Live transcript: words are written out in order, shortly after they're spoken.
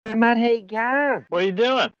Matt, how you going? What are you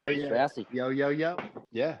doing? Hey, Straussy. Yo, yo, yo.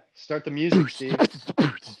 Yeah, start the music, Steve.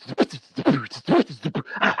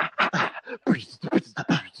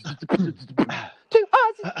 Two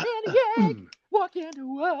Aussies and a Yank walk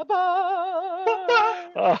into a bar.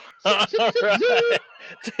 Oh, right.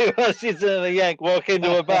 Two Aussies and a Yank walk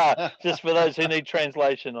into a bar, just for those who need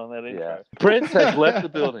translation on that intro. Prince has left the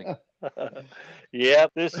building.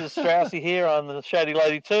 Yep, this is Straussy here on the Shady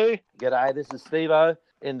Lady 2. G'day, this is Steve-O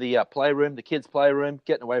in the playroom, the kids' playroom,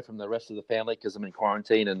 getting away from the rest of the family because I'm in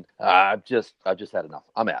quarantine and I've just had enough.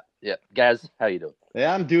 I'm out. Yeah, Gaz, how you doing?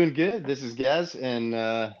 Yeah, I'm doing good. This is Gaz, and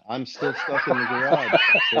I'm still stuck in the garage.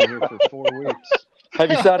 Been here for 4 weeks. Have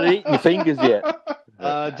you started eating your fingers yet?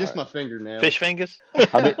 Just my fingernails. Fish fingers?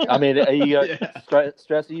 I mean, are you, Yeah.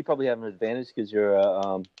 Straussy, you probably have an advantage because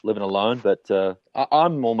you're living alone, but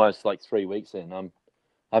I'm almost like 3 weeks in.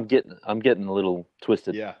 I'm getting a little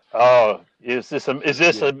twisted. Yeah. Oh, is this a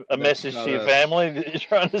Yeah, message that's to your not family that you're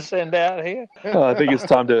trying to send out here? I think it's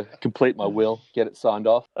time to complete my will, get it signed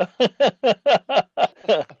off.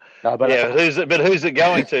 No, but Yeah, who's it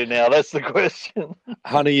going to now? That's the question.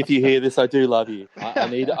 honey, if you hear this, I do love you. I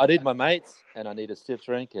need my mates, and I need a stiff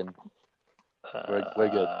drink, and we're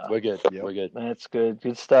good. We're good. Yep. We're good. That's good.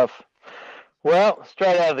 Good stuff. Well,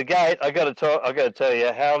 straight out of the gate, I got to tell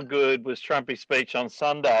you how good was Trumpy's speech on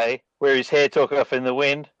Sunday, where his hair took off in the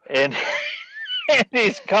wind, and, and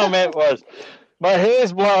his comment was, "My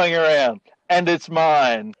hair's blowing around, and it's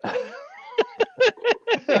mine."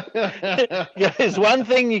 There's one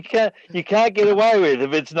thing you can't get away with.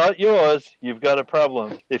 If it's not yours, you've got a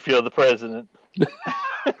problem. If you're the president.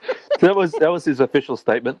 That was his official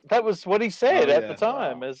statement. That was what he said Oh, at yeah. the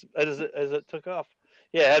time, Wow. as it took off.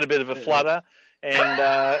 Yeah, had a bit of a flutter,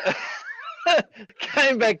 and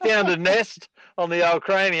came back down to nest on the old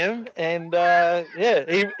cranium, and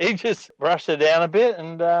he just brushed it down a bit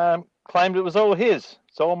and claimed it was all his.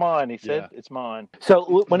 It's all mine, he said. Yeah. It's mine.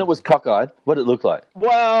 So when it was cockeyed, what did it look like?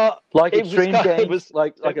 Well, Like it was extreme kind- it games, was-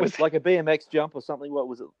 like it was- a BMX jump or something. What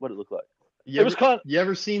was it? What did it look like? You It was kind. You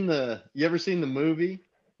ever seen the movie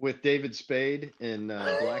with David Spade in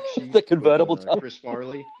Black Sheep? The convertible with, top? Chris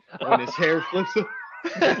Farley when his hair flips.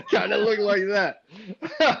 Kind of look like that.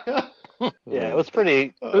 Yeah, it was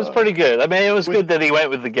pretty good. I mean, it was good that he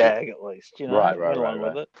went with the gag at least. You know, Right. went along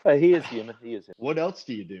with it. He is human. He is human. What else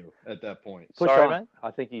do you do at that point? Push Sorry, on. mate?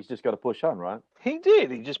 I think he's just got to push on, right? He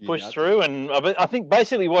did. He just You pushed got through, and I think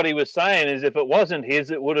basically what he was saying is, if it wasn't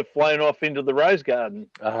his, it would have flown off into the rose garden.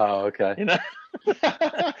 Oh, okay. You know.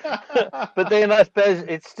 But then I suppose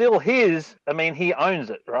it's still his. I mean, he owns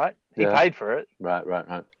it, right? He Yeah. paid for it. Right.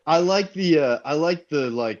 I like the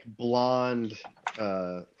like blonde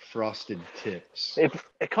frosted tips. It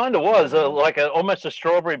kind of was almost a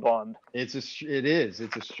strawberry blonde. It's a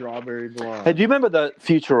strawberry blonde. Hey, do you remember the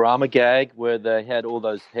Futurama gag where they had all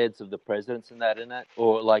those heads of the presidents and that in that,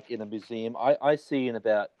 or like in a museum? I see in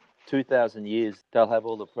about 2,000 years they'll have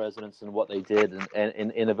all the presidents and what they did, and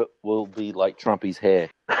in of it will be like Trumpy's hair.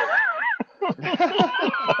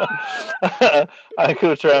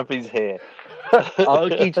 Uncle Trumpy's hair.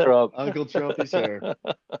 Uncle Trump. Uncle Trumpy's hair.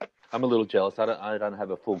 I'm a little jealous. I don't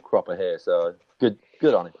have a full crop of hair, so good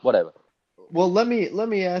on him. Whatever. Well, let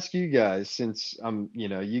me ask you guys, since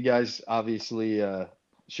you guys obviously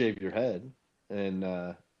shave your head,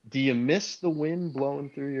 and do you miss the wind blowing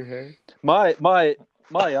through your hair? My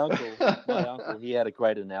uncle, he had a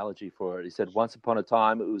great analogy for it. He said, once upon a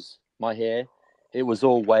time, it was my hair. It was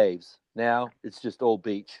all waves. Now it's just all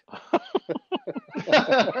beach.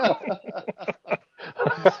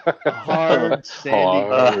 Hard, sandy.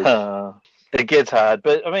 Hard. It gets hard,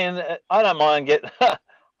 but I mean, I don't mind getting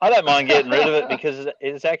rid of it because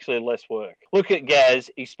it's actually less work. Look at Gaz;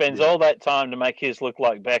 he spends all that time to make his look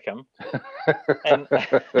like Beckham, and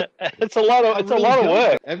it's a lot of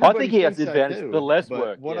work. I think he has the thinks I advantage, do, the less but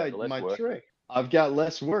work. What Yeah, the less my work. trick? I've got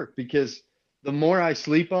less work because the more I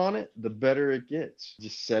sleep on it, the better it gets.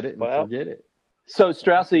 Just set it and Well, forget it. So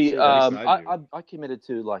Straussy, At least I do. I committed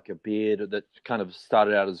to like a beard that kind of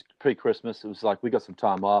started out as pre-Christmas. It was like, we got some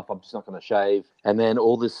time off. I'm just not going to shave. And then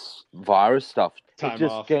all this virus stuff, Time it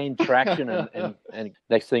just off. gained traction. and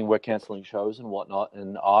next thing we're canceling shows and whatnot.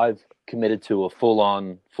 And I've committed to a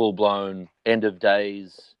full-blown end of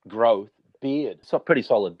days growth beard. It's a pretty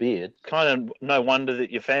solid beard. Kind of no wonder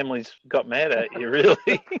that your family's got mad at you,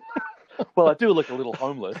 really. Well, I do look a little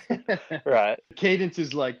homeless. Right. Cadence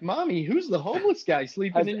is like, "Mommy, who's the homeless guy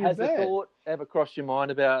sleeping in your Has the bed?" thought ever crossed your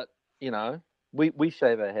mind about, we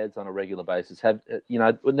shave our heads on a regular basis. Now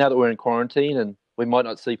that we're in quarantine and we might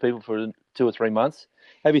not see people for 2 or 3 months,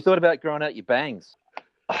 have you thought about growing out your bangs?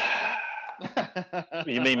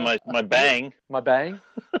 You mean my bang? My bang?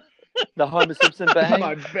 The Homer Simpson bang?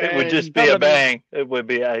 My It would just be No, a I mean, bang. It would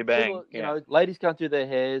be a bang. People, ladies can't do their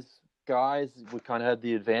hairs. Guys, we kind of have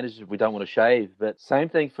the advantage if we don't want to shave. But same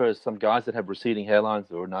thing for some guys that have receding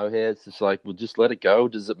hairlines or no hair. It's just like, well, just let it go.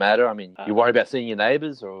 Does it matter? I mean, you worry about seeing your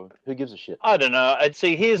neighbors, or who gives a shit? I don't know. I'd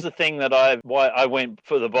see. Here's the thing why I went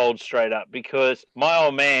for the bald straight up, because my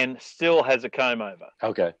old man still has a comb over.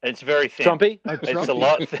 Okay. It's very thin. Trumpy? It's a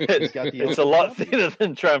lot. It's a lot thinner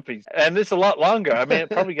than Trumpy's, and it's a lot longer. I mean, it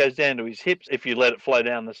probably goes down to his hips if you let it flow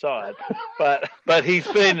down the side. But he's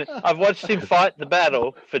been. I've watched him fight the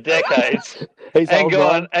battle for decades, and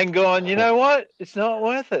gone. You know what? It's not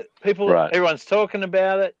worth it. Everyone's talking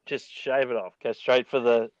about it. Just shave it off. Go straight for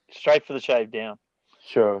the shave down.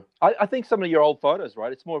 Sure. I think some of your old photos,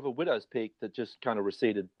 right? It's more of a widow's peak that just kind of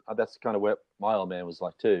receded. That's kind of where my old man was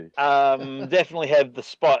like too. Definitely have the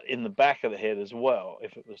spot in the back of the head as well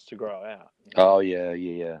if it was to grow out. Oh yeah.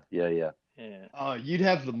 Yeah. You'd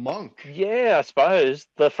have the monk. Yeah, I suppose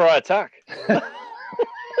the Friar Tuck.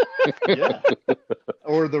 Yeah.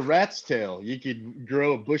 Or the rat's tail. You could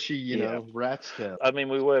grow a bushy, rat's tail. I mean,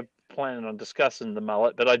 we were planning on discussing the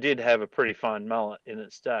mullet, but I did have a pretty fine mullet in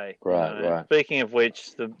its day. Right. Speaking of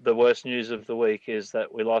which, the worst news of the week is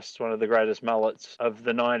that we lost one of the greatest mullets of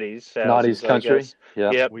the 90s. 90s country.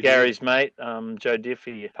 Yeah. Yep. Gary's mate, Joe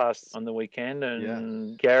Diffie, passed on the weekend,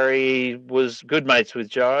 and Gary was good mates with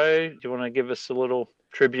Joe. Do you want to give us a little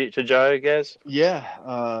tribute to Joe, Gaz?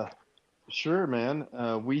 Yeah. Sure, man.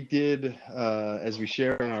 We did, as we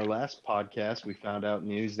shared in our last podcast, we found out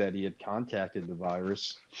news that he had contacted the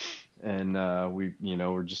virus, and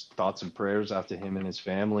we're just thoughts and prayers out to him and his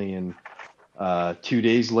family. And 2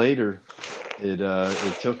 days later,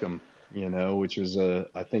 it took him, which was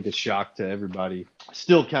I think a shock to everybody.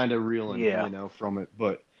 Still kind of reeling, from it,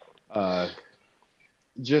 but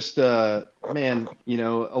just man,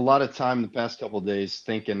 a lot of time the past couple of days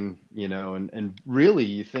thinking, and really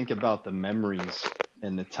you think about the memories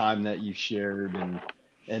and the time that you shared,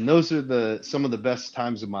 and those are some of the best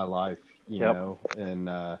times of my life,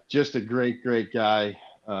 and just a great guy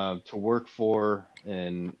to work for,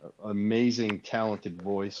 and amazing talented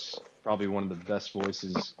voice, probably one of the best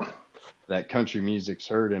voices that country music's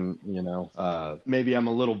heard. And maybe I'm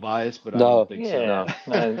a little biased, but I don't think so.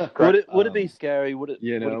 No. Would it be scary? Would it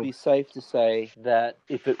be safe to say that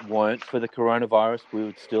if it weren't for the coronavirus, we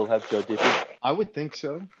would still have Joe Diffie? I would think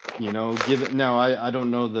so. I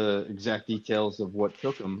don't know the exact details of what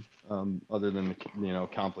took him, other than the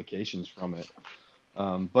complications from it.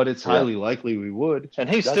 But it's highly likely we would. And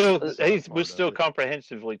he was still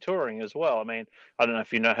comprehensively touring as well. I mean, I don't know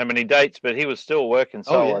if you know how many dates, but he was still working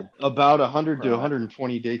solid. Oh, yeah. About 100 to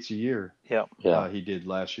 120 dates a year. Yeah. He did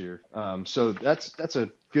last year. So that's a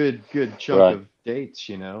good chunk of dates.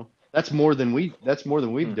 That's more than we've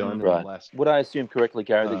done in the last. Would I assume correctly,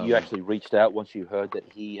 Gary, that you actually reached out once you heard that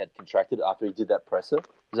he had contracted after he did that presser?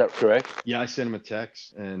 Is that correct? Yeah, I sent him a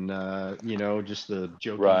text, and just the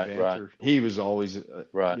joking banter. Right. He was always a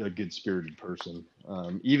good-spirited person.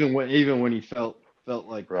 Even when he felt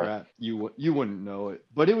like crap, you wouldn't know it.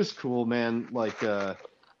 But it was cool, man. Like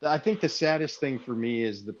I think the saddest thing for me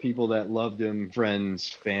is the people that loved him, friends,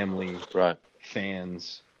 family,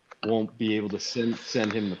 fans, won't be able to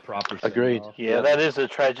send him the proper send-off. Agreed. Yeah, that is a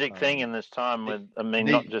tragic thing in this time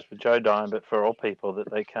not just with Joe dying, but for all people that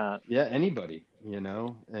they can't. Yeah, anybody,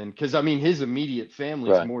 and because his immediate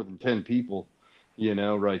family is more than 10 people,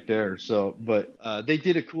 right there. So, but they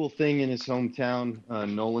did a cool thing in his hometown,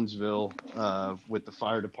 Nolensville, with the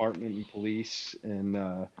fire department and police,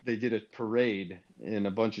 and they did a parade in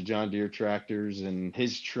a bunch of John Deere tractors and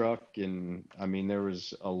his truck, and there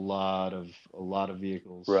was a lot of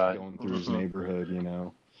vehicles going through his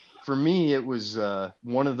neighborhood. For me, it was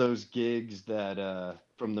one of those gigs that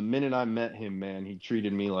from the minute I met him, man, he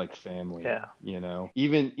treated me like family. Yeah.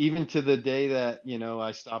 Even to the day that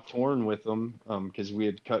I stopped touring with him, because we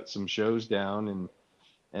had cut some shows down,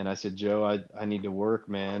 and I said, Joe, I need to work,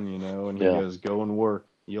 man, and he goes, go and work.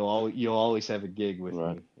 You'll always have a gig with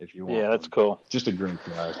me if you want. Yeah, that's cool. Just a great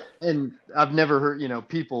guy. And I've never heard,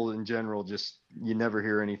 people in general, you never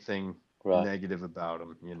hear anything negative about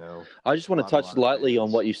him, I just want to touch lightly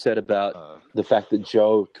on what you said about the fact that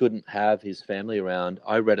Joe couldn't have his family around.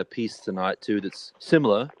 I read a piece tonight too that's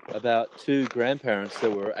similar about two grandparents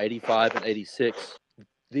that were 85 and 86.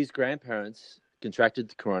 These grandparents contracted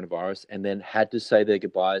the coronavirus and then had to say their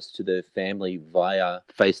goodbyes to their family via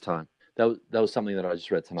FaceTime. That was something that I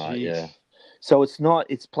just read tonight. Jeez. Yeah. So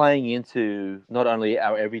it's playing into not only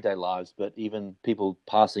our everyday lives, but even people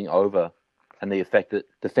passing over and the effect that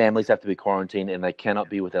the families have to be quarantined and they cannot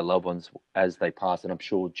be with their loved ones as they pass. And I'm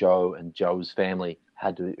sure Joe and Joe's family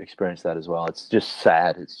had to experience that as well. It's just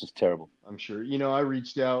sad. It's just terrible. I'm sure. You know, I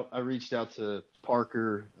reached out to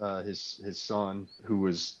Parker, his son, who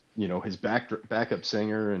was, you know, his backup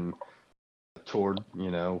singer, and toured.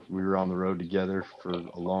 You know, we were on the road together for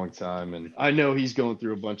a long time, and I know he's going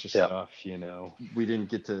through a bunch of stuff. You know, we didn't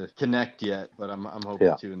get to connect yet, but I'm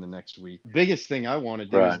hoping to in the next week. Biggest thing I want to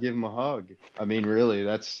do is give him a hug. I mean, really,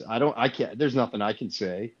 I can't. There's nothing I can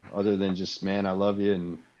say other than just, man, I love you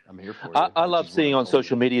and I'm here for you. I love seeing on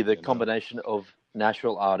social media the combination of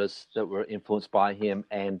Nashville artists that were influenced by him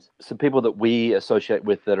and some people that we associate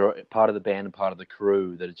with that are part of the band and part of the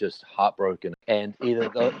crew that are just heartbroken. And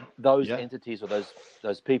either those entities or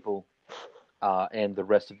those people and the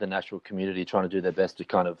rest of the Nashville community trying to do their best to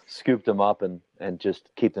kind of scoop them up and just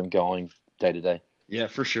keep them going day to day. Yeah,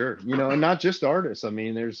 for sure. You know, and not just artists. I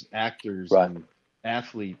mean, there's actors and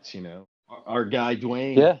athletes, you know. Our guy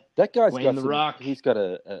Dwayne. Yeah, that guy's Dwayne got The Rock. He's got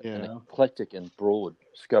an eclectic and broad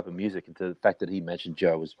scope of music, and the fact that he mentioned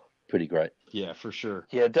Joe was pretty great. Yeah, for sure.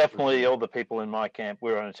 Yeah, definitely. All the people in my camp,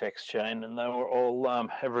 we were on a text chain, and they were all.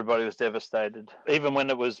 Everybody was devastated. Even when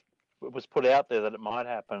it was put out there that it might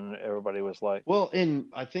happen, everybody was like, well, and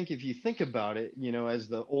I think if you think about it, you know, as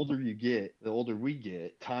the older you get, the older we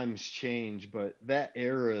get, times change, but that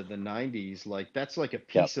era, the 90s, like that's like a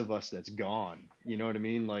piece of us that's gone. You know what I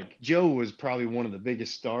mean? Like Joe was probably one of the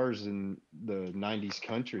biggest stars in the 90s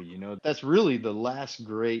country, you know. That's really the last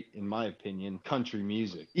great, in my opinion, country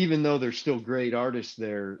music. Even though there's still great artists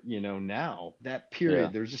there, you know, now, that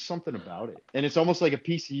period, there's just something about it. And it's almost like a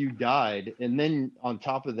piece of you died. And then on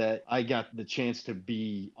top of that, I got the chance to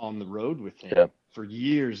be on the road with him for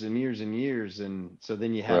years and years and years. And so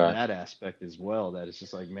then you have that aspect as well, that it's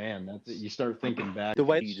just like, man, you start thinking back. The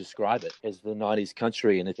way you describe it is the 90s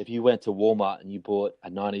country. And if you went to Walmart and you bought a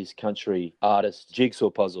 90s country artist jigsaw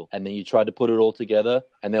puzzle and then you tried to put it all together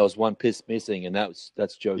and there was one piece missing, and that's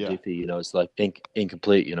Joe Diffie, you know, it's like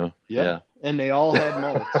incomplete, you know. Yeah. And they all had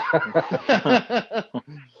mullets.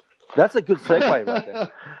 That's a good segue right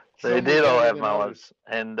there. They did all have mullets,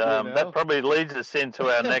 and that probably leads us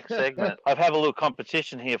into our next segment. I have a little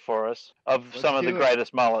competition here for us of some of the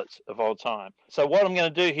greatest mullets of all time. So what I'm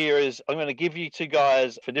going to do here is I'm going to give you two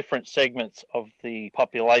guys for different segments of the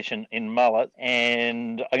population in mullet,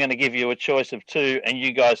 and I'm going to give you a choice of two, and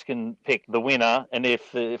you guys can pick the winner, and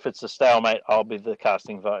if it's a stalemate, I'll be the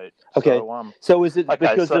casting vote. Okay. So is it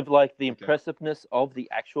because of like the impressiveness of the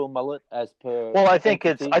actual mullet as per? Well, I think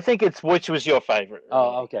it's which was your favorite.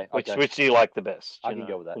 Oh, okay. Which do you like the best? I can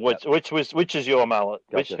go with that. Which is your mullet?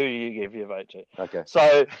 Gotcha. Who do you give your vote to? Okay.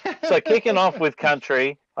 So kicking off with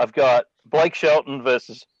country, I've got Blake Shelton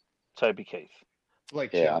versus Toby Keith. I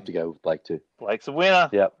have to go with Blake too. Blake's a winner.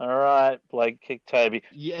 Yep. All right, Blake kicked Toby.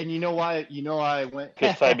 Yeah, and you know why? You know I went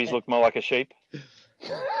because Toby's looked more like a sheep.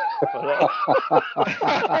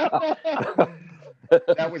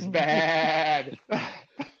 That was bad.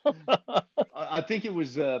 I think it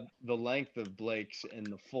was the length of Blake's and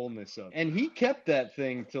the fullness of it. And he kept that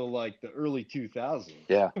thing till like the early 2000s.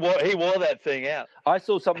 Yeah. Well, he wore that thing out. I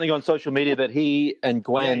saw something on social media that he and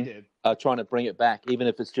Gwen are trying to bring it back, even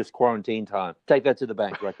if it's just quarantine time. Take that to the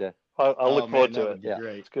bank right there. I'll look forward to it. Yeah,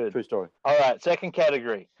 great. It's good. True story. All right, second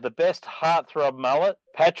category. The best heartthrob mullet,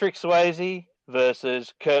 Patrick Swayze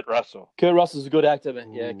versus Kurt Russell. Kurt Russell's a good actor,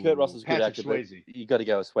 man. Yeah, Kurt Russell's a good actor. Swayze. You got to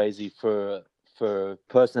go with Swayze for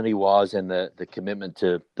person he was and the commitment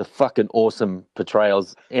to the fucking awesome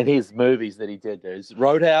portrayals in his movies that he did. There's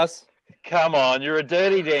Roadhouse. Come on, you're a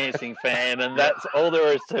Dirty Dancing fan, and that's all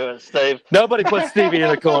there is to it, Steve. Nobody puts Stevie in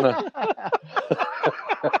a corner.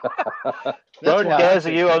 Roadhouse. Guys,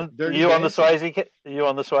 are you on the Swayze? Are you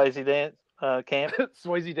on the Swayze dance camp?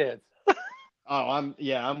 Swayze dance. Oh, I'm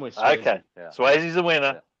with Swayze. Okay, yeah. Swayze's the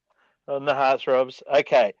winner on the heartthrobs.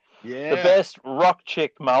 Okay, yeah. The best rock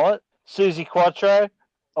chick mullet, Susie Quattro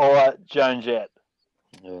or Joan Jett?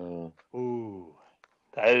 Ooh,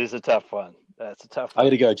 that is a tough one. That's a tough one. I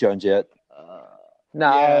got to go Joan Jett.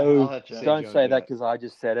 No, don't say that because I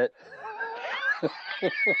just said it.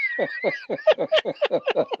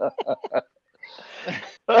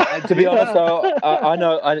 To be honest, though, I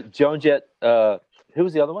know Joan Jett. Who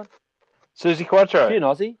was the other one? Susie Quattro. Is she an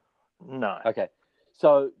Aussie? No. Okay.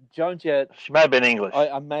 So Joan Jett. She may have been English.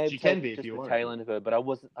 I may have taken just the tail end of her, but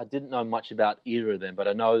I didn't know much about either of them. But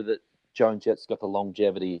I know that Joan Jett's got the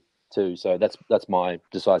longevity too. So that's my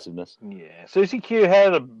decisiveness. Yeah. Susie Q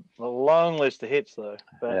had a long list of hits though.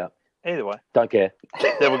 But either way. Don't care.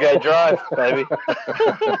 There we go, Drive, baby.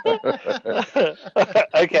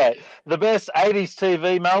 Okay. The best 80s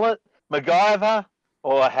TV mullet, MacGyver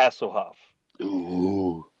or Hasselhoff?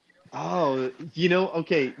 Ooh. Oh,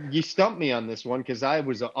 okay, you stumped me on this one because I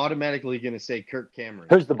was automatically going to say Kirk Cameron.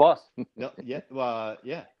 Who's the boss? No, yeah,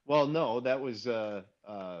 yeah. Well, no, that was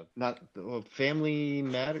not Family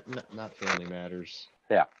Matter, not Family Matters.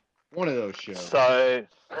 Yeah. One of those shows. So,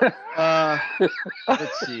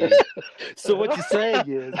 let's see. So what you're saying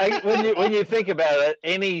is, when you think about it,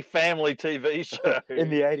 any family TV show in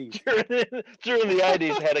the 80s. during the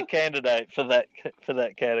 80s had a candidate for that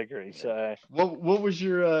category. So, What was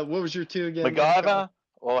your two again? MacGyver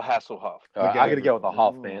or Hasselhoff? All right, I got to go with the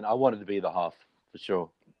Hoff, man. I wanted to be the Hoff for sure.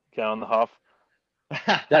 Go on the Hoff.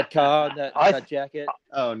 That car, that jacket.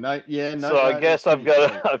 Oh, yeah. So I guess I've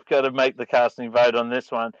got to make the casting vote on this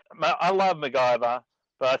one. I love MacGyver,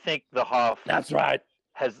 but I think the Hoff. That's right.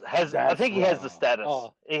 I think he has the status.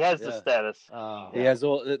 Oh, he has the status. He has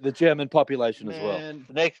all the German population as well.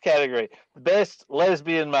 The next category: best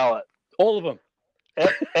lesbian mullet. All of them.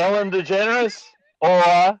 Ellen DeGeneres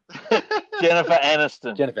or Jennifer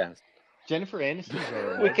Aniston. Jennifer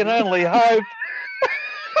Aniston. We can only hope.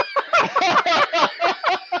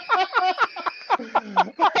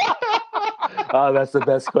 Oh, that's the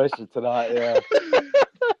best question tonight. Yeah.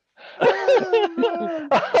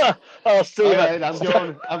 Oh, Steve, right, I'm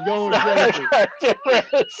going with Jennifer.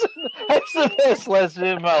 That's the best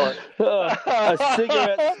lesbian mullet. A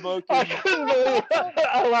cigarette smoking. I couldn't believe it.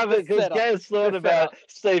 I love it because Gaz thought about it.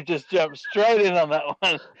 Steve just jumped straight in on that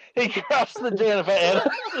one. He crushed the Jennifer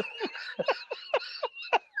Aniston.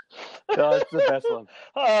 Oh, it's the best one.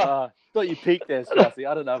 Thought you peaked there, Scotty.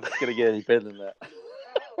 I don't know if it's going to get any better than that.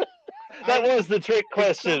 That was the trick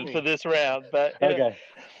question for this round, but okay.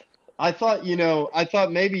 I thought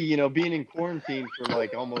maybe, being in quarantine for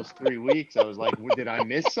like almost 3 weeks, I was like, did I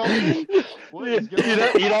miss something? You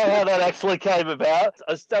know how that actually came about?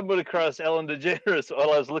 I stumbled across Ellen DeGeneres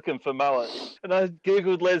while I was looking for mullet, and I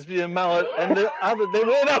googled lesbian mullet, and there were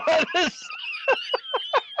no others.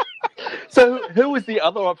 So who was the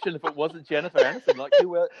other option if it wasn't Jennifer Aniston? Like who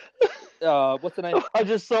were? What's the name? I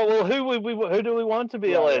just thought, well, who do we want to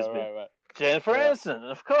be a lesbian? Right. Jennifer Aniston,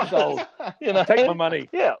 of course. So, take my money.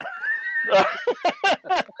 Yeah.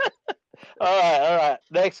 All right.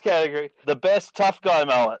 Next category: the best tough guy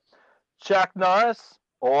mullet. Chuck Norris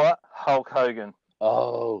or Hulk Hogan?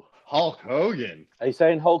 Oh, Hulk Hogan. Are you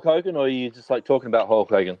saying Hulk Hogan, or are you just like talking about Hulk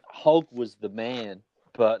Hogan? Hulk was the man,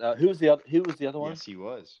 but who was the other one? Yes, he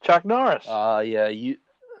was. Chuck Norris. Yeah, you.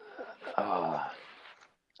 I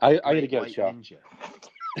got to go Chuck.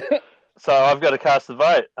 So I've got to cast the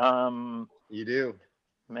vote. You do.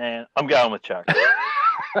 Man, I'm going with Chuck.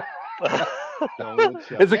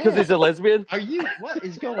 Is it because he's a lesbian? What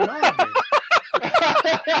is going on here?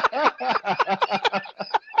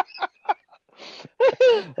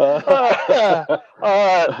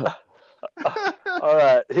 All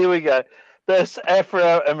right, here we go. This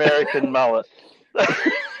Afro-American mullet.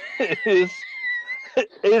 Is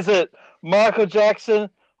it Michael Jackson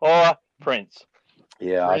or Prince?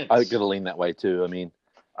 Yeah, I got to lean that way too. I mean,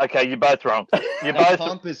 okay, you're both wrong. You're both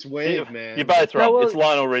pompous wave, man. You're both wrong. It's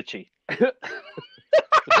Lionel Richie.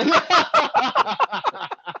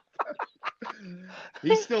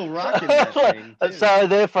 He's still rocking that thing. So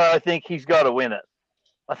therefore, I think he's got to win it.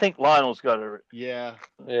 I think Lionel's got to. Yeah.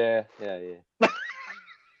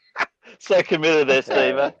 So committed there,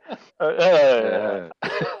 Steve.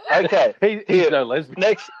 Okay, he's no lesbian.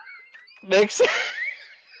 Next.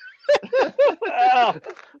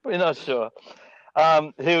 We're not sure.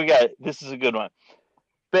 Here we go. This is a good one.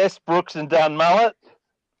 Best Brooks and Dunn mullet.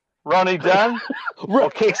 Ronnie Dunn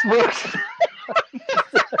or Kix Brooks?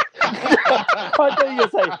 I thought you were going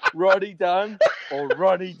to say Ronnie Dunn or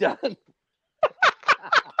Ronnie Dunn.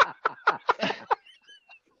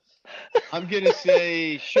 I'm going to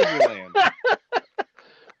say Sugarland.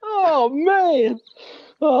 Oh, man.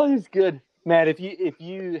 Oh, he's good. Man, if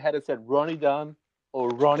you had said Ronnie Dunn or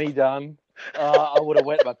Ronnie Dunn, I would have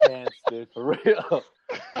wet my pants, dude, for real.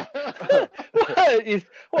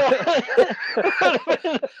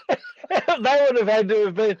 That would have had to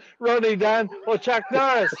have been Ronnie Dunn or Chuck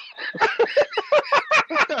Norris.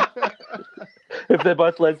 If they're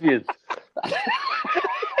both lesbians.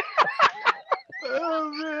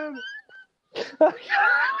 Oh man.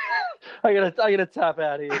 I gotta tap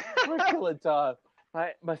out here. We're killing time.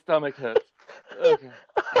 My stomach hurts. Okay.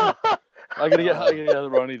 I gotta get the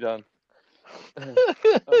Ronnie Dunn.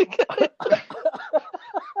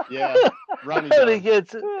 Yeah, Ronnie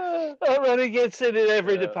gets it in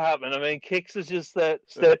every department. I mean, Kix is just that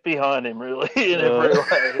step behind him, really, in every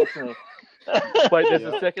way, isn't he? Wait, there's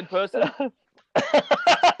a second person?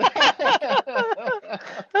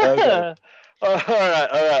 Okay. All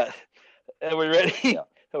right. Are we ready? Yeah.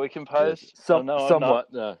 Are we composed? No, I'm not.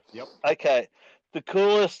 Somewhat. No. Yep. Okay. The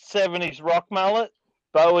coolest 70s rock mullet,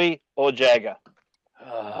 Bowie or Jagger?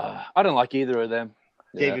 I don't like either of them.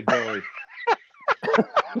 David Bowie.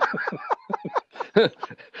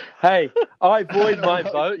 Hey, I void my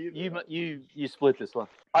vote. You split this one.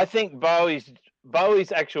 I think Bowie's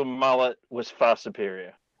actual mullet was far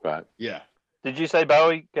superior. Right. Yeah, Did you say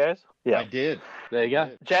Bowie, Gaz? I did. There you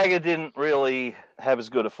go. Jagger didn't really have as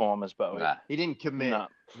good a form as Bowie. Nah. He didn't commit. No.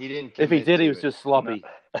 He didn't. If he commit did, he to was it. just sloppy.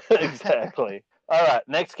 Exactly. All right,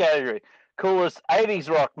 next category. Coolest 80s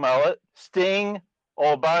rock mullet, Sting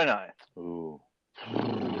or Bono? Ooh.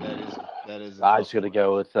 That is. I just got to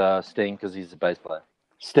go with Sting because he's the bass player.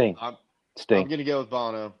 Sting. I'm Sting. gonna go with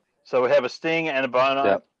Bono. So we have a Sting and a Bono.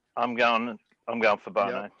 Yep. I'm going for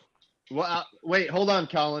Bono. Yep. Well, wait, hold on,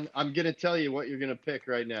 Colin. I'm gonna tell you what you're gonna pick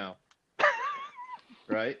right now.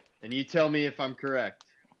 Right, and you tell me if I'm correct.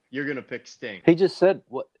 You're gonna pick Sting. He just said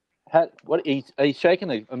what? What? Are you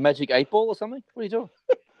shaking a magic 8-ball or something? What are you doing?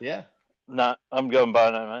 Yeah. No, I'm going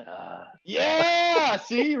Bono, mate. Yeah.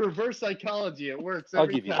 See, reverse psychology. It works I'll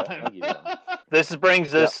every give you that. time. I'll give you that. This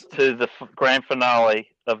brings us to the grand finale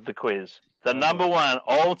of the quiz. The number one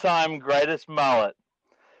all-time greatest mullet,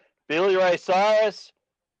 Billy Ray Cyrus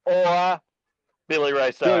or Billy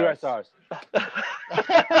Ray Cyrus? Billy Ray Cyrus.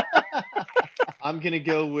 I'm gonna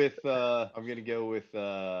go with.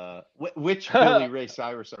 Which Billy Ray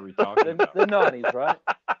Cyrus are we talking The about? 90s, right?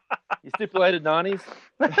 You stipulated 90s.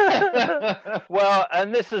 Well,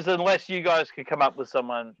 and this is unless you guys could come up with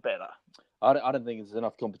someone better. I don't think there's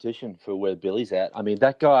enough competition for where Billy's at. I mean,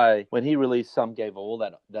 that guy, when he released Some Gave All,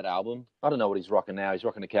 that album, I don't know what he's rocking now. He's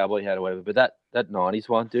rocking a cowboy hat or whatever. But that 90s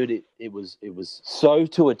one, dude, it was so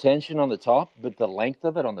to attention on the top, but the length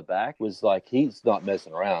of it on the back was like, he's not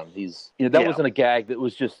messing around. That wasn't a gag that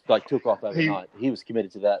was just like took off overnight. He was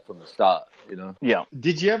committed to that from the start, you know? Yeah.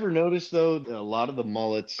 Did you ever notice though, a lot of the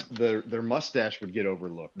mullets, their mustache would get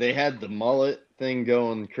overlooked. They had the mullet thing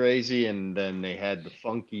going crazy, and then they had the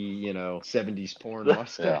funky, 70s porn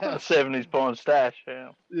mustache. 70s porn stash, yeah.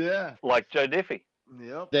 Yeah. Like Joe Diffie.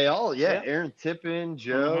 Yep. They all, Yeah. Aaron Tippin,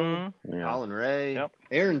 Joe, Colin Ray. Yep.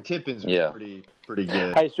 Aaron Tippin's pretty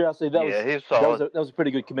good. Hey, Strauss, He's solid. that was a pretty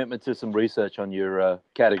good commitment to some research on your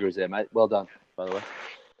categories there, mate. Well done, by the way.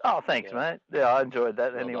 Oh, thanks, mate. Yeah, I enjoyed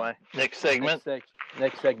that anyway. Next segment.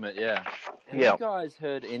 Next segment, yeah. Have Yeah. you guys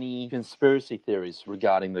heard any conspiracy theories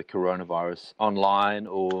regarding the coronavirus online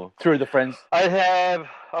or through the friends?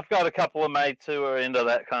 I've got a couple of mates who are into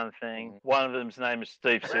that kind of thing. One of them's name is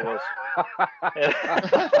Steve Sears.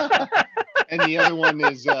 And the other one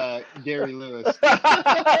is Gary Lewis.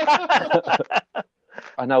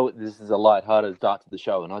 I know this is a light-hearted start to the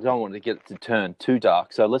show, and I don't want to get it to turn too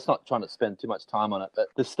dark, so let's not try to spend too much time on it. But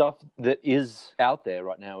the stuff that is out there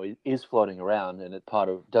right now is floating around, and it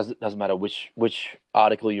doesn't matter which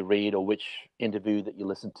article you read or which interview that you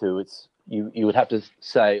listen to. It's you would have to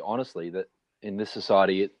say honestly that in this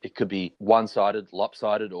society it could be one-sided,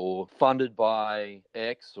 lopsided, or funded by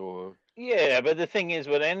X or. Yeah, but the thing is,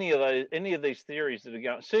 with any of these theories that are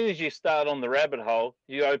going, as soon as you start on the rabbit hole,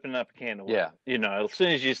 you open up a can of worms. Yeah. As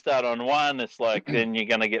soon as you start on one, it's like then you're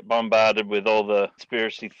going to get bombarded with all the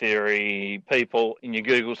conspiracy theory people in your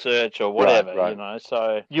Google search or whatever. Right.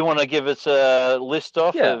 So you want to give us a list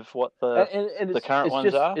off of what the current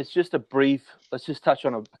ones are? It's just a brief. Let's just touch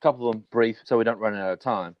on a couple of them brief, so we don't run out of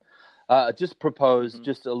time. Just propose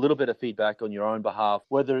just a little bit of feedback on your own behalf,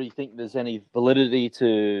 whether you think there's any validity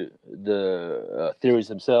to the theories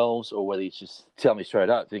themselves, or whether you just tell me straight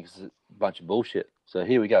up, think it's a bunch of bullshit. So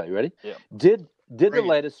here we go. You ready? Yeah. Did the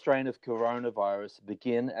latest strain of coronavirus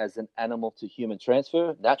begin as an animal to human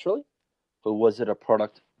transfer naturally, or was it a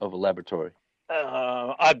product of a laboratory?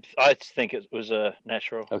 I think it was a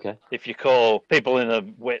natural. Okay. If you call people in a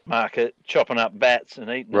wet market chopping up bats and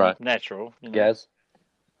eating them natural. Gaz?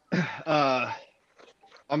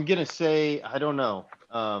 I'm gonna say I don't know.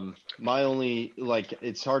 My only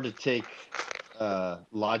it's hard to take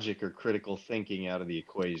logic or critical thinking out of the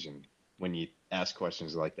equation when you ask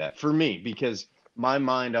questions like that. For me, because my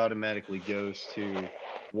mind automatically goes to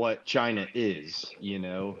what China is,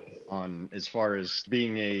 on as far as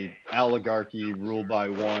being a oligarchy ruled by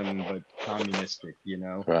one but communistic,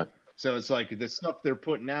 Right. So it's like the stuff they're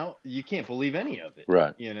putting out, you can't believe any of it.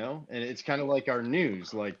 Right. You know, and it's kind of like our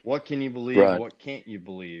news. Like, what can you believe? Right. What can't you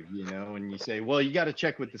believe? You know, and you say, well, you got to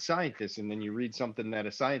check with the scientists, and then you read something that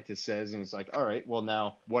a scientist says, and it's like, all right, well,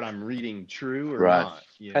 now what I'm reading true or Right. not?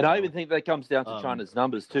 You And know? I even think that comes down to China's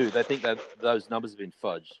numbers too. They think that those numbers have been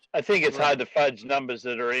fudged. I think it's Right. hard to fudge numbers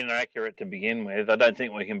that are inaccurate to begin with. I don't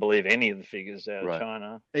think we can believe any of the figures out Right. of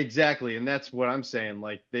China. Exactly, and that's what I'm saying.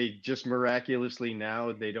 Like, they just miraculously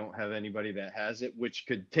now they don't have anybody that has it, which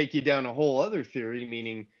could take you down a whole other theory,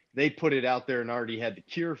 meaning they put it out there and already had the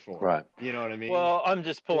cure for it. Right. You know what I mean? Well, I'm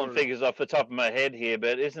just pulling Or- figures off the top of my head here,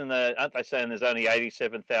 but aren't they saying there's only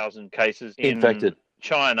 87,000 cases in Infected.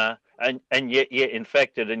 China, and yet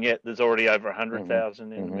infected, and yet there's already over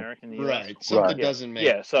 100,000 in Mhm. America and the US? right. Something Right. doesn't make,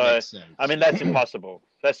 Yeah, so, make sense. I mean, that's impossible.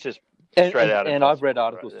 That's just And, straight and, out. and I've read impossible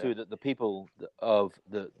articles right too there. that the people of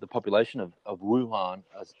the population of Wuhan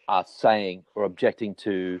are saying or objecting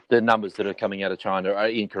to the numbers that are coming out of China are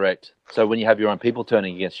incorrect. So when you have your own people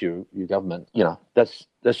turning against your government, you know, that's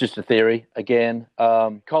just a theory. Again,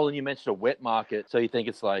 Colin, you mentioned a wet market, so you think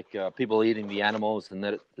it's like people eating the animals, and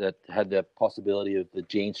that had the possibility of the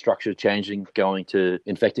gene structure changing, going to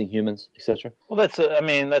infecting humans, etc. Well,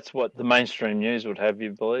 that's what the mainstream news would have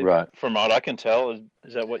you believe. Right. From what I can tell,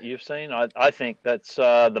 is that what you've seen? I think that's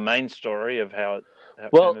the main story of how it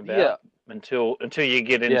Well, came about. yeah. Until you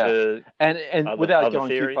get into And other without going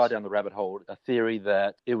theories. too far down the rabbit hole, a theory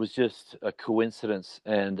that it was just a coincidence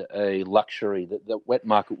and a luxury that the wet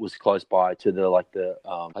market was close by to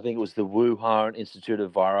I think it was the Wuhan Institute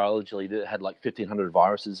of Virology that had like 1,500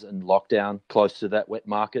 viruses in lockdown close to that wet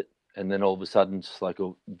market, and then all of a sudden, just like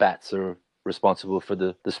bats are responsible for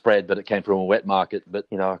the spread, but it came from a wet market. But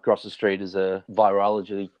you know, across the street is a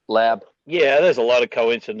virology lab. Yeah, there's a lot of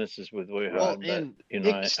coincidences with Wuhan. well, but, and you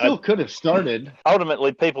know, it still could have started.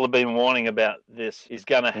 ultimately, people have been warning about this is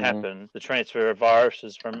going to Mhm. happen, the transfer of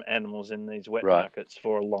viruses from animals in these wet Right. markets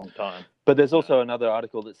for a long time. But there's also another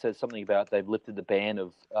article that says something about they've lifted the ban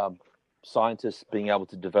of scientists being able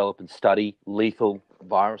to develop and study lethal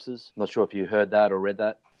viruses. I'm not sure if you heard that or read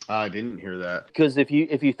that. I didn't hear that. Because if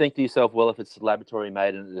you think to yourself, well, if it's laboratory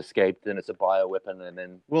made and it escaped, then it's a bioweapon, and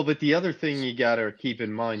then Well, but the other thing you got to keep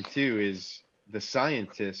in mind too is the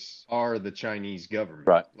scientists are the Chinese government.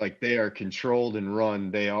 Right. Like, they are controlled and run.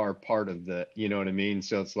 They are part of the, you know what I mean?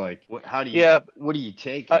 So it's like, what do you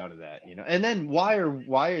take out of that? You know? And then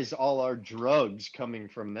why is all our drugs coming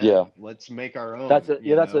from them? Yeah. Let's make our own. that's a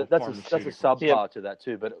pharmaceuticals. subpart to that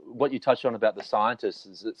too. But what you touched on about the scientists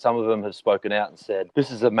is that some of them have spoken out and said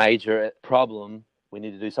this is a major problem. We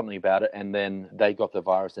need to do something about it, and then they got the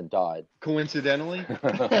virus and died. Coincidentally.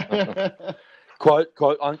 Quote.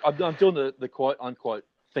 I'm doing the quote unquote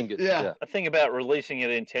fingers. Yeah. The thing about releasing it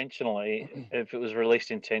intentionally, if it was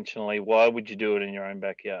released intentionally, why would you do it in your own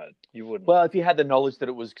backyard? You wouldn't. Well, if you had the knowledge that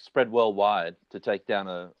it was spread worldwide to take down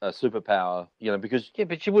a superpower, you know, because Yeah,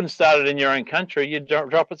 but you wouldn't start it in your own country. You'd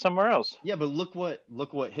drop it somewhere else. Yeah, but look what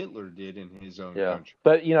Hitler did in his own yeah. country.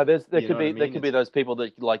 But you know, there You could know be what I there mean? could be those people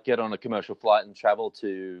that like get on a commercial flight and travel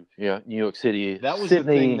to New York City, That was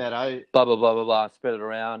Sydney, the thing that I blah blah blah blah blah, spread it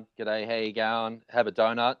around. G'day, how you going? Have a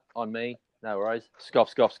donut on me. No worries. Scoff,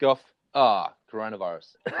 scoff, scoff.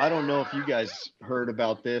 Coronavirus. I don't know if you guys heard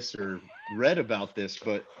about this or read about this,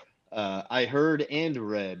 but I heard and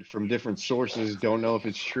read from different sources. Don't know if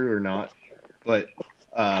it's true or not, but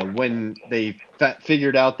when they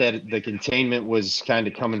figured out that the containment was kind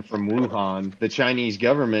of coming from Wuhan, the Chinese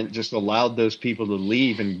government just allowed those people to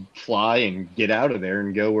leave and fly and get out of there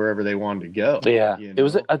and go wherever they wanted to go. Yeah, you it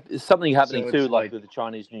was know? something happening So too, it's like like- with the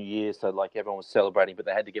Chinese New Year. So like everyone was celebrating, but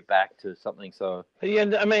they had to get back to something. So Yeah,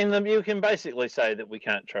 I mean, you can basically say that we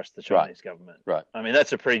can't trust the Right. Chinese government. Right. I mean,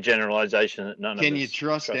 that's a pretty generalization that none of us Can you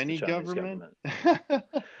trust the any Chinese government?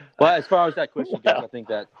 well, as far as that question goes, Well- I think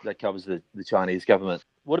that covers the Chinese government.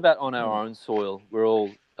 What about on our own soil? We're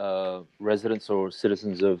all residents or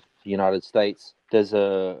citizens of the United States. There's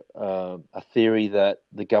a theory that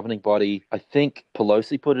the governing body, I think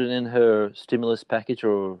Pelosi put it in her stimulus package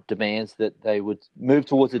or demands that they would move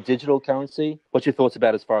towards a digital currency. What's your thoughts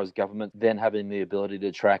about as far as government then having the ability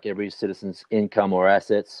to track every citizen's income or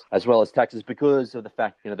assets as well as taxes because of the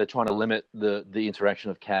fact, they're trying to limit the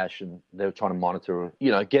interaction of cash and they're trying to monitor,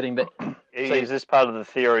 getting the... Is this part of the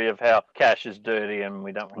theory of how cash is dirty and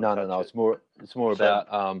we don't want to touch No. it? It's more So-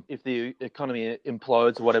 about if the economy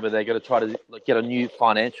implodes or whatever, they're going to try to get a new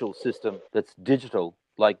financial system that's digital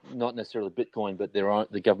like not necessarily Bitcoin, but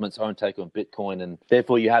the government's own take on Bitcoin, and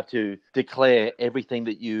therefore you have to declare everything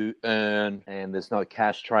that you earn, and there's no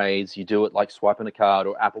cash trades. You do it like swiping a card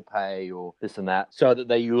or Apple Pay or this and that, so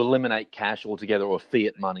that you eliminate cash altogether or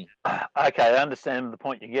fiat money. Okay, I understand the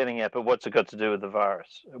point you're getting at, but what's it got to do with the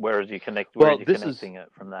virus? Where are you connecting it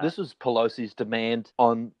from that? This was Pelosi's demand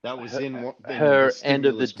on that was her end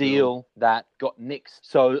of the deal that got nixed.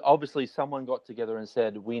 So obviously someone got together and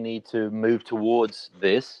said, we need to move towards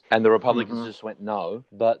this, and the Republicans just went no.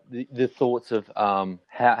 But the thoughts of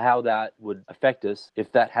how that would affect us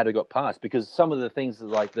if that had got passed, because some of the things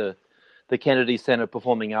like the Kennedy Center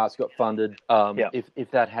Performing Arts got funded.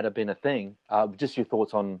 If that had been a thing, just your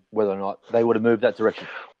thoughts on whether or not they would have moved that direction.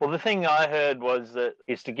 Well, the thing I heard was that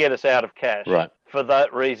it's to get us out of cash. Right. For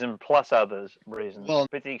that reason, plus other reasons. Well,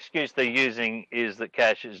 but the excuse they're using is that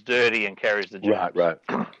cash is dirty and carries the germs. Right.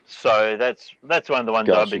 So that's one of the ones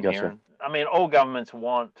I've been Gotcha. hearing. I mean, all governments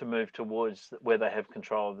want to move towards where they have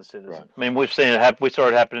control of the citizen. Right. I mean, we've seen it happen. We saw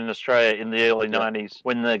it happen in Australia in the early 90s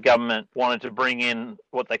when the government wanted to bring in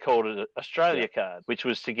what they called an Australia card, which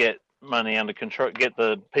was to get money under control, get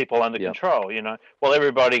the people under control, you know. Well,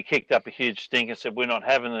 everybody kicked up a huge stink and said, we're not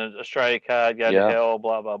having an Australia card, go to hell,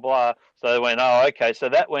 blah, blah, blah. So they went, oh, okay, so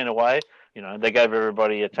that went away. You know, they gave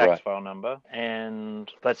everybody a tax file number,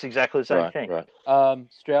 and that's exactly the same thing. Right.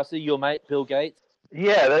 Straussy, your mate, Bill Gates.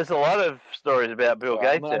 Yeah, there's a lot of stories about Bill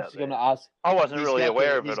Gates I'm out just there. going to ask. I wasn't really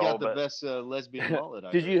aware of it all. He's got the best lesbian mullet.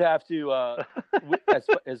 Did you have to,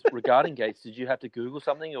 as regarding Gates, did you have to Google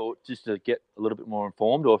something, or just to get a little bit more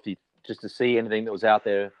informed, or just to see anything that was out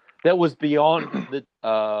there that was beyond the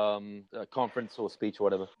conference or speech or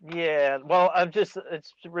whatever? Yeah, well,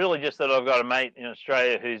 it's really just that I've got a mate in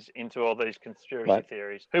Australia who's into all these conspiracy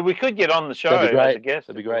theories, who we could get on the show as a guest.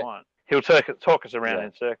 That'd be great. He'll talk us around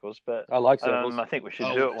in circles, but I like circles. I think we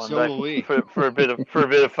should do it one day for a bit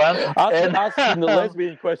of fun. Asking the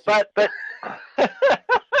lesbian question. But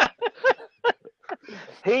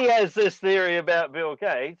he has this theory about Bill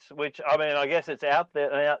Gates, which, I mean, I guess it's out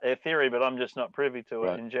there theory, but I'm just not privy to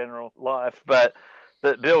it in general life. But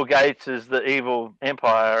that Bill Gates is the evil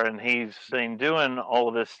empire, and he's been doing all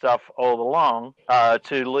of this stuff all along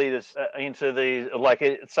to lead us into the, like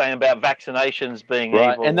it's saying about vaccinations being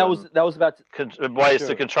evil. And that was about ways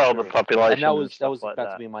to control the population. And that was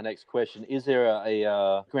about to be my next question. Is there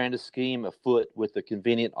a grander scheme afoot with the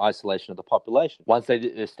convenient isolation of the population? Once they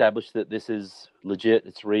establish that this is legit,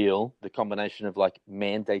 it's real, the combination of like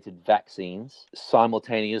mandated vaccines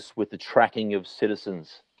simultaneous with the tracking of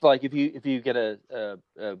citizens. Like if you get a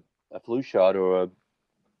flu shot or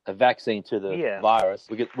a vaccine to the virus,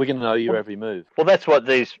 we're going to know your every move. Well, that's what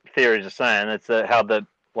these theories are saying. It's how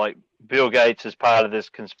Bill Gates is part of this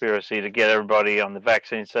conspiracy to get everybody on the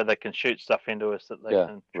vaccine so they can shoot stuff into us that they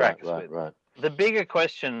can track us with. Right. The bigger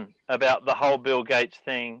question about the whole Bill Gates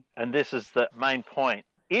thing, and this is the main point,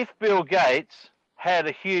 if Bill Gates had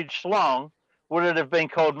a huge schlong, would it have been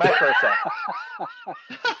called macrosat?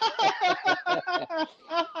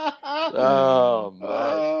 Oh,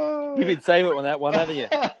 man. You've been saving it on that one, haven't you?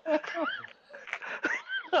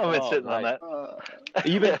 I've been sitting on that.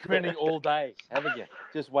 You've been grinning all day, haven't you?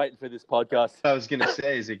 Just waiting for this podcast. I was going to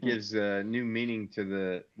say is it gives new meaning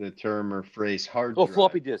to the term or phrase hard drive. Or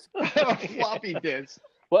floppy disk. Floppy disk.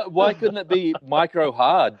 Why couldn't it be micro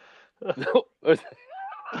hard? Well,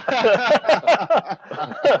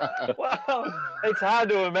 it's hard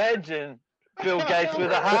to imagine Bill Gates with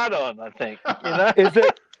a heart on, I think. You know? Is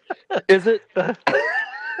it?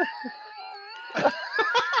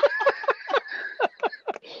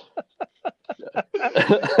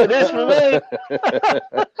 It is for me.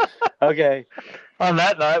 Okay. On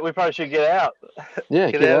that note, we probably should get out.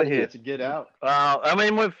 Yeah, get out of here. Get out. I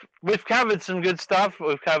mean, we've covered some good stuff.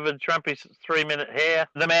 We've covered Trumpy's 3-minute hair,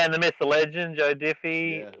 the man, the myth, the legend, Joe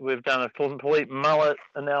Diffie. Yeah. We've done a complete mullet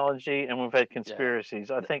analogy, and we've had conspiracies.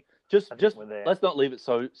 Yeah. I think just let's not leave it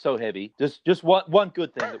so heavy. Just one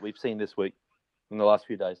good thing that we've seen this week in the last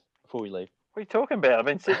few days before we leave. What are you talking about? I've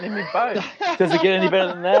been sitting in my boat. Does it get any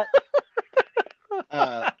better than that?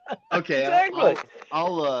 Okay. Exactly.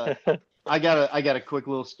 I got a quick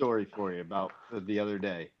little story for you about the other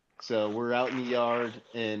day. So we're out in the yard,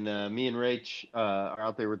 and me and Rach are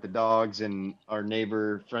out there with the dogs, and our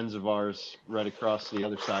neighbor, friends of ours, right across the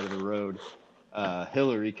other side of the road,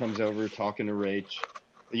 Hillary comes over talking to Rach.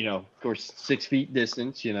 You know, of course, 6 feet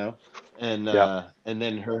distance. You know, and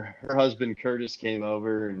then her husband Curtis came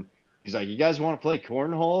over, and he's like, "You guys want to play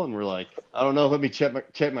cornhole?" And we're like, "I don't know. Let me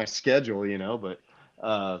check my schedule." You know, but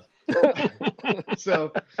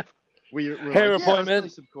so. We're hair like, appointment,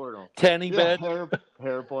 let's play some cornhole. Tanning bed,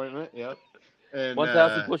 hair appointment, yep. And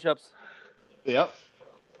 1,000 push-ups. Yep.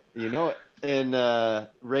 You know, and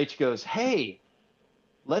Rach goes, "Hey,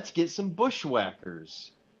 let's get some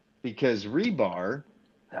bushwhackers because Rebar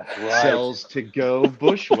That's right. sells to go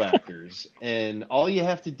bushwhackers, and all you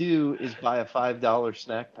have to do is buy a $5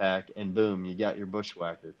 snack pack, and boom, you got your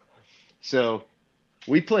bushwhacker." So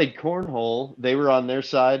we played cornhole. They were on their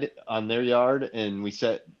side, on their yard, and we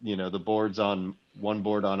set, the boards on one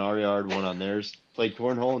board on our yard, one on theirs. Played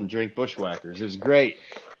cornhole and drank bushwhackers. It was great.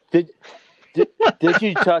 Did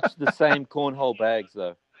you touch the same cornhole bags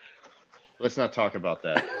though? Let's not talk about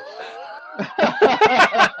that.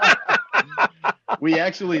 We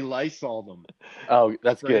actually Lysol them. Oh,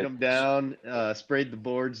 that's Sprayed good. them down, sprayed the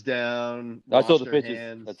boards down. I saw washed the our pictures.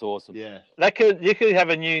 hands. That's awesome. Yeah. You could have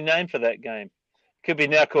a new name for that game. Could be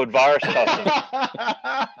now called virus tossing.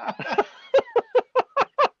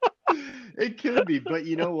 It could be, but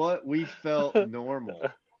you know what? We felt normal.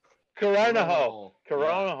 Corona hole. Normal.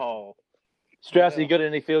 Corona hole. Strauss, Yeah. you got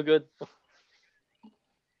any feel good?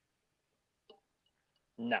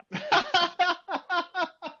 No.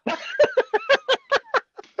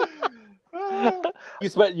 You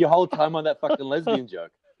spent your whole time on that fucking lesbian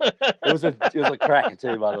joke. It was a cracker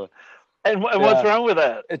too, by the way. And what's wrong with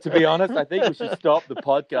that? And to be honest, I think we should stop the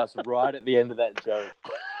podcast right at the end of that joke.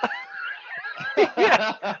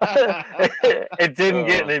 It didn't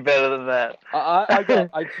get any better than that. I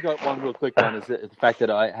just got one real quick one. Is the fact that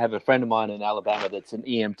I have a friend of mine in Alabama that's an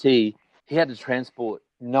EMT. He had to transport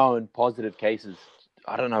known positive cases.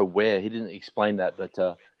 I don't know where. He didn't explain that,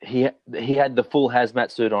 but he had the full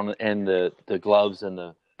hazmat suit on and the gloves and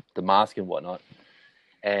the mask and whatnot,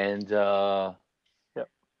 and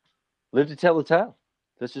lived to tell the tale.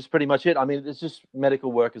 That's just pretty much it. I mean, it's just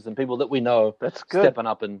medical workers and people that we know That's good. stepping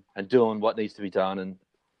up and doing what needs to be done, and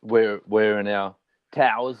we're in our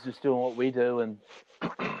towers just doing what we do and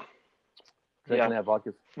drinking our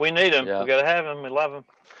vodkas. We need them. Yeah. We got to have them. We love them.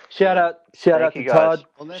 Shout out Thank to you, guys. Todd.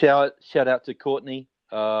 Well, Shout out to Courtney,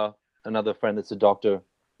 another friend that's a doctor.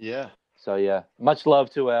 Yeah. So yeah, much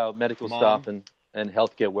love to our medical Mom. staff and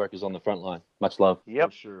healthcare workers on the front line. Much love. Yep.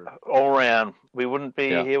 For sure. All around. We wouldn't be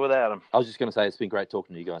here without them. I was just going to say it's been great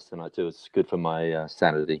talking to you guys tonight too. It's good for my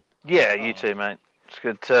sanity. Yeah, you too, mate. It's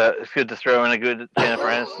good to throw in a good Jennifer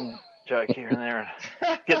Aniston joke here and there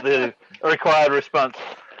and get the required response.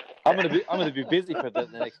 I'm gonna be busy for the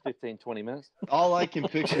next 15, 20 minutes. All I can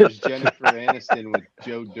picture is Jennifer Aniston with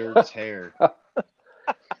Joe Dirt's hair.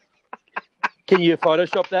 Can you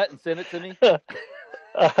Photoshop that and send it to me?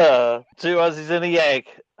 Two Aussies and a Yank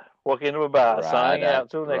walk into a bar, signing out.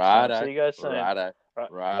 Till next time. See you guys soon. Righto.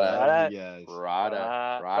 Love you guys.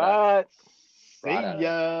 Right. See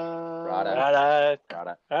ya. Right. Righto.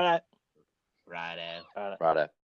 Right. Righto. Righto.